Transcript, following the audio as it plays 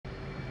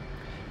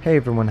Hey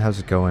everyone, how's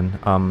it going?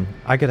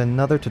 I got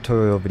another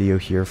tutorial video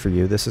here for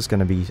you. This is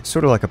going to be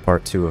sort of like a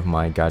part 2 of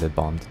my guided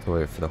bomb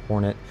tutorial for the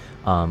Hornet,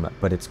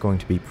 but it's going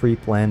to be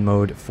pre-plan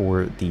mode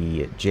for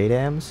the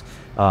JDAMs.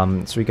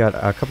 So we got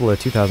a couple of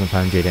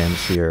 2,000-pound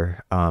JDAMs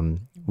here.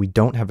 We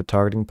don't have a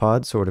targeting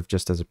pod, sort of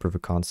just as a proof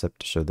of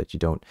concept to show that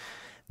you don't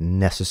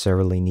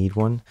necessarily need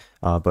one,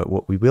 but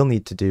what we will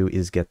need to do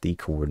is get the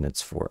coordinates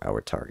for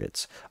our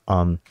targets.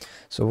 So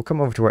we'll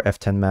come over to our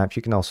F10 map.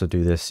 You can also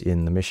do this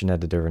in the mission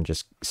editor and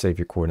just save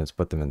your coordinates,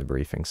 put them in the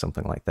briefing,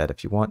 something like that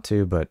if you want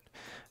to, but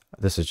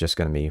this is just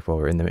going to be while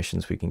we're in the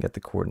missions we can get the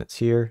coordinates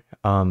here.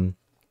 What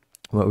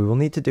we will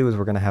need to do is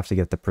we're going to have to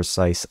get the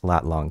precise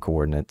lat-long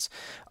coordinates.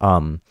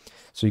 So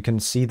you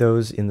can see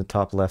those in the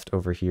top left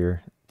over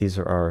here. These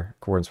are our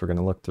coordinates we're going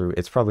to look through.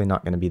 It's probably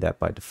not going to be that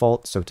by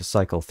default, so to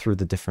cycle through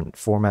the different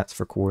formats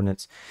for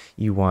coordinates,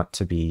 you want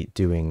to be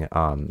doing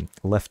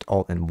left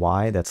alt and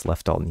Y, that's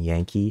left alt and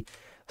Yankee.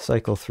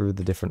 Cycle through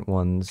the different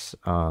ones.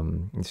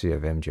 So you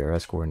have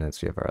MGRS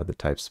coordinates, we have our other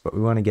types, but we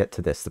want to get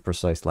to this, the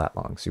precise lat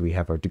long. So we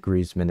have our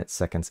degrees, minutes,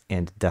 seconds,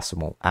 and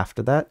decimal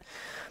after that.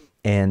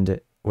 And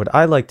what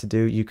I like to do,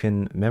 you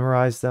can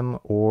memorize them,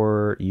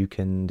 or you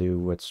can do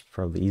what's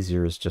probably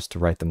easier is just to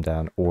write them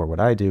down, or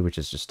what I do, which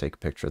is just take a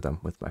picture of them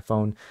with my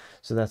phone.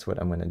 So that's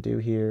what I'm going to do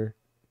here.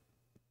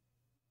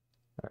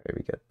 All right,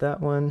 we got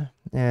that one,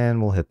 and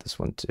we'll hit this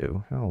one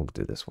too. Oh, we'll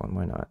do this one,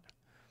 why not?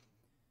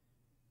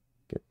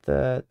 Get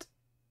that,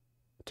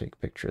 take a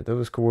picture of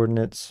those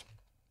coordinates,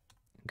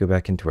 go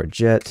back into our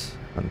jet,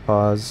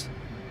 unpause,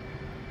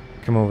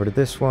 come over to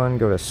this one,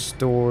 go to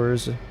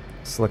stores,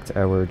 select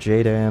our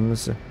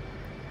JDAMs.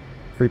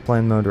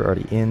 Pre-plan mode we're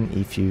already in.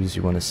 eFuse,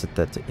 you want to set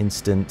that to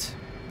instant.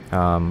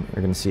 You're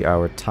going to see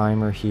our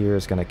timer here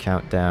is going to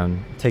count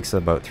down. It takes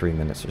about 3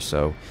 minutes or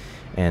so,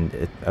 and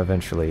it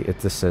eventually,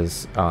 this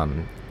says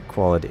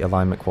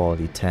alignment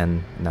quality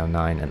 10, now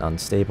 9 and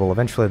unstable.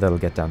 Eventually that'll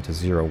get down to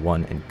 0,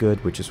 1 and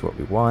good, which is what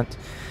we want.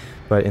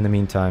 But in the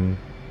meantime,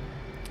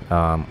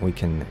 we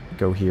can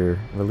go here.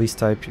 Release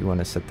type, you want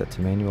to set that to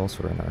manual,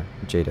 so we're in our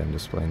JDAM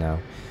display now.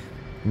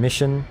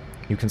 Mission.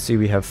 You can see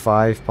we have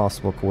 5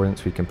 possible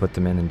coordinates. We can put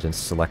them in and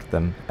just select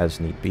them as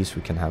need be, so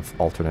we can have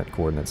alternate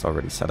coordinates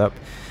already set up.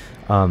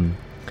 And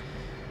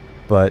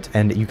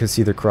you can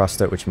see they're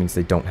crossed out, which means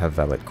they don't have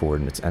valid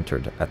coordinates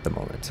entered at the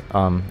moment.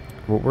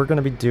 What we're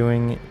going to be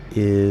doing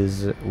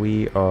is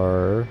we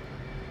are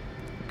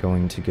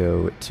going to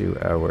go to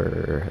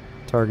our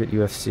target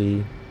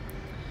UFC.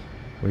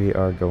 We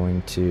are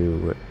going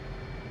to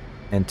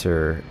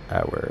enter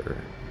our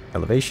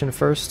elevation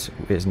first,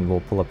 and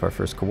we'll pull up our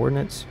first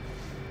coordinates.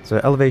 So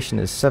elevation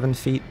is 7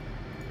 feet,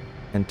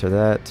 enter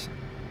that,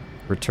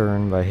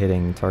 return by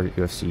hitting target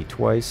UFC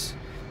twice,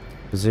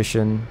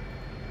 position,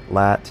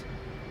 lat,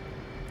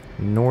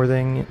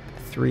 northing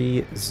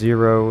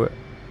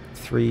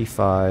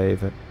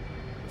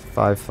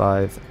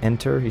 303555,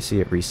 enter, you see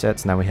it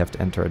resets, now we have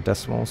to enter a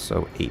decimal,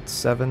 so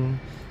 87,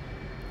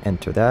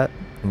 enter that,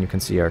 and you can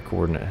see our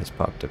coordinate has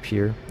popped up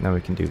here. Now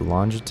we can do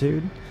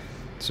longitude,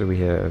 so we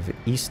have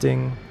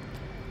easting,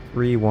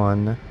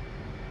 31,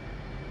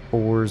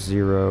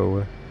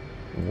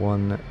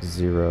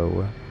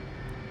 4010,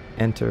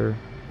 enter,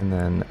 and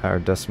then our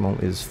decimal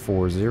is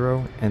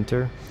 40,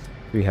 enter.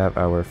 We have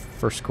our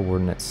first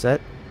coordinate set.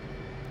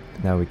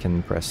 Now we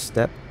can press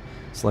step,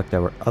 select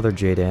our other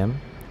JDAM.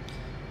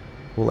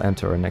 We'll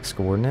enter our next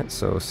coordinate,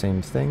 so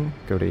same thing,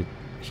 go to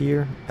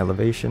here,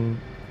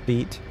 elevation,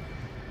 feet,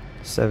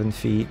 7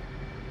 feet,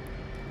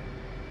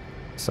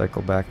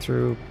 cycle back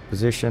through,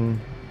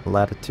 position,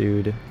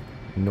 latitude,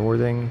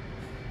 northing,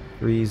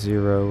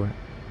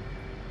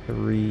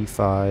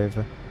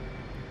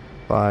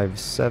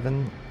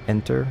 303557,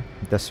 enter,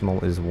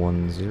 decimal is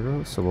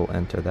 10, so we'll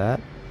enter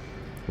that.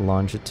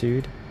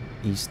 Longitude,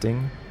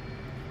 easting,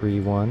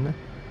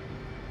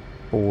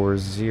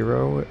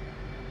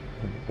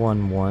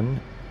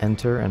 314011,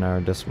 enter, and our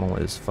decimal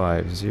is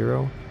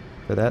 50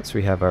 for that, so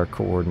we have our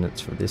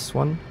coordinates for this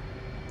one.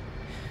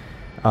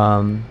 We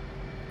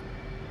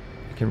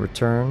can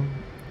return.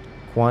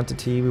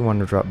 Quantity, we want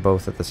to drop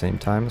both at the same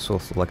time, so we'll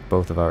select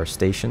both of our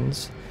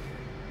stations.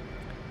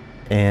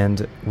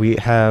 And we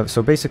have,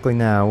 so basically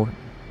now,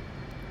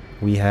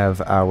 we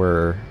have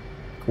our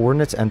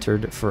coordinates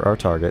entered for our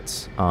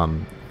targets.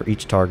 For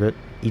each target,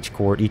 each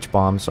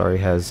bomb, sorry,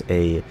 has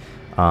a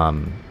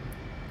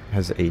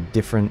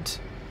different,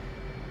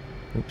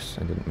 oops,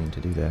 I didn't mean to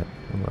do that,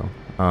 oh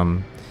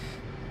well.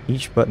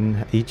 Each bomb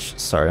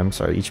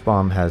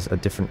has a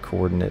different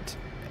coordinate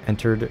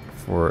entered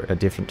for a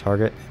different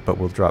target, but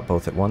we'll drop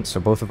both at once, so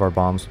both of our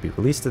bombs will be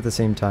released at the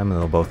same time, and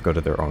they'll both go to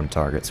their own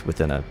targets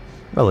within a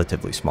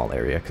relatively small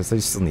area, because they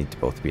still need to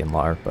both be in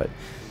LAR, but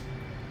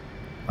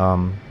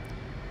so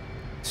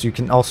you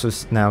can also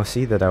now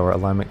see that our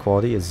alignment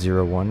quality is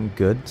 0, 1,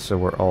 good, so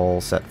we're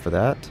all set for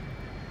that.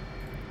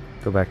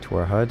 Go back to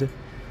our HUD,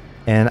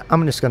 and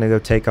I'm just going to go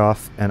take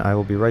off, and I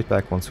will be right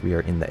back once we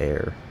are in the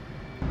air.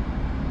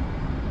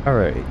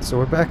 Alright, so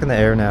we're back in the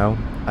air now.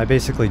 I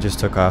basically just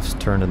took off,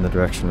 turned in the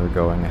direction we're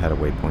going. I had a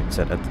waypoint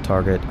set at the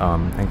target,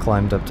 and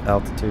climbed up to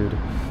altitude.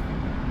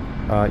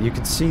 You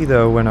could see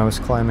though when I was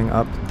climbing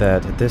up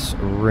that this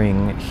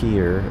ring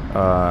here,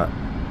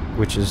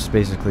 which is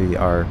basically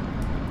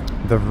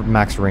the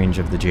max range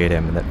of the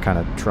JDAM, and that kind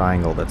of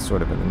triangle that's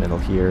sort of in the middle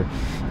here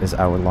is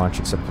our launch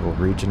acceptable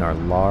region, our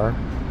LAR.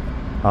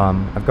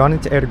 I've gone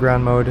into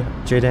air-to-ground mode.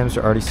 JDAMs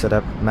are already set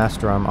up,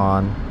 master arm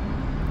on.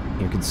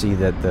 You can see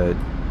that the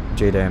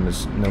JDAM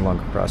is no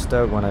longer crossed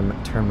out. When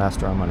I turn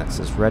master arm on, it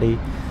says ready.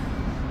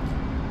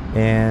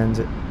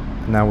 And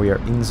now we are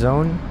in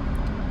zone,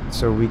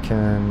 so we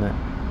can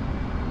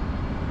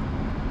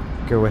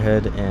go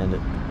ahead and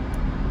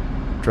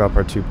drop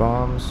our 2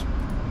 bombs.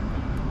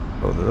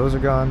 Both of those are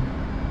gone.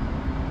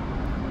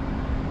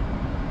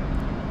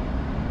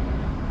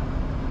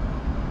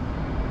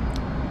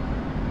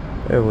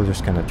 And we'll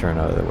just kind of turn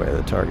out of the way of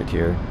the target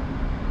here.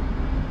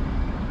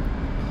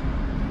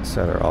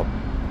 Set our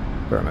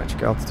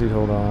barometric altitude,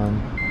 hold on.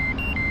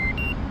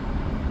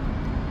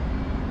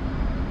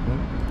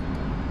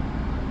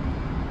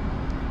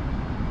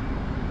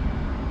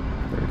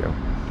 There we go.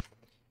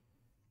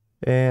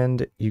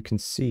 And you can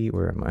see,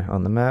 where am I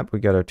on the map? We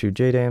got our 2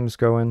 JDAMs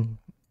going.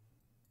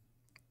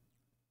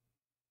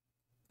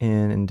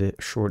 And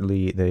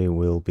shortly they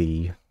will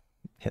be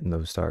hitting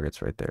those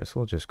targets right there.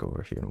 So we'll just go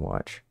over here and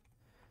watch.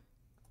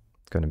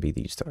 It's going to be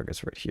these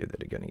targets right here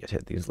that are going to get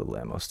hit, these little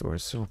ammo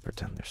stores. So we'll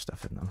pretend there's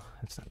stuff in them.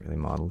 It's not really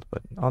modeled,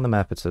 but on the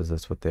map it says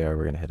that's what they are.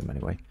 We're going to hit them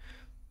anyway.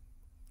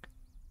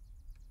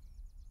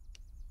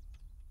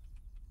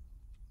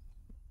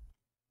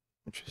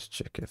 Just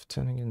check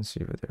F10 again, see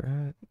where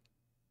they're at.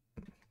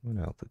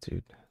 What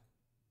altitude?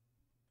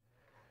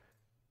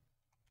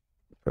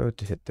 About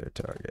to hit their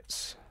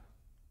targets.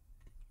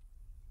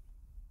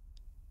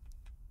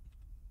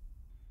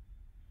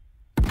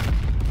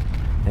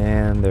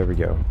 And there we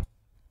go.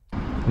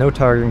 No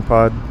targeting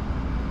pod.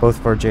 Both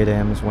of our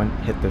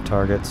JDAMs hit their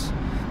targets.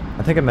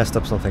 I think I messed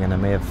up something and I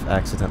may have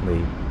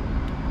accidentally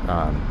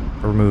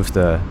removed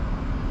the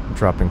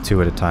dropping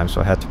 2 at a time,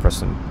 so I had to press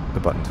the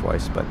button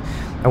twice, but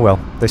oh well,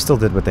 they still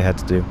did what they had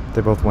to do.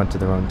 They both went to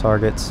their own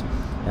targets,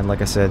 and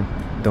like I said,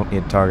 don't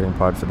need a targeting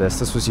pod for this.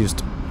 This was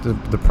used,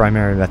 the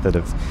primary method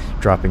of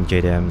dropping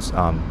JDAMs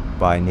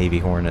by Navy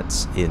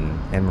Hornets and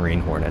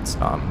Marine Hornets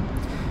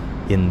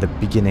in the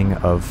beginning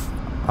of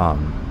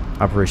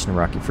Operation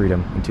Iraqi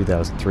Freedom in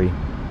 2003.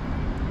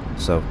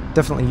 So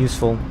definitely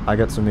useful. I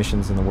got some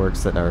missions in the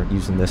works that are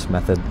using this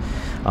method.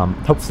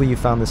 Hopefully you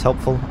found this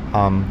helpful.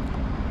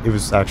 It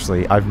was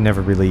actually, I've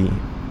never really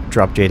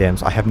dropped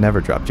JDAMs. I have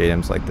never dropped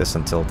JDAMs like this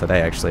until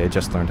today, actually. I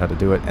just learned how to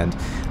do it, and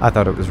I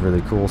thought it was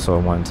really cool, so I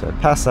wanted to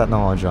pass that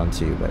knowledge on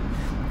to you. But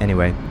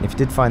anyway, if you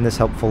did find this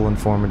helpful,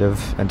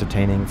 informative,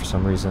 entertaining for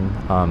some reason,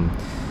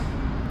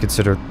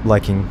 consider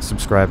liking,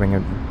 subscribing. It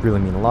would really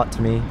mean a lot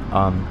to me.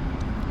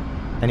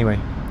 Anyway,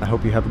 I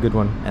hope you have a good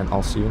one, and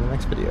I'll see you in the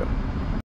next video.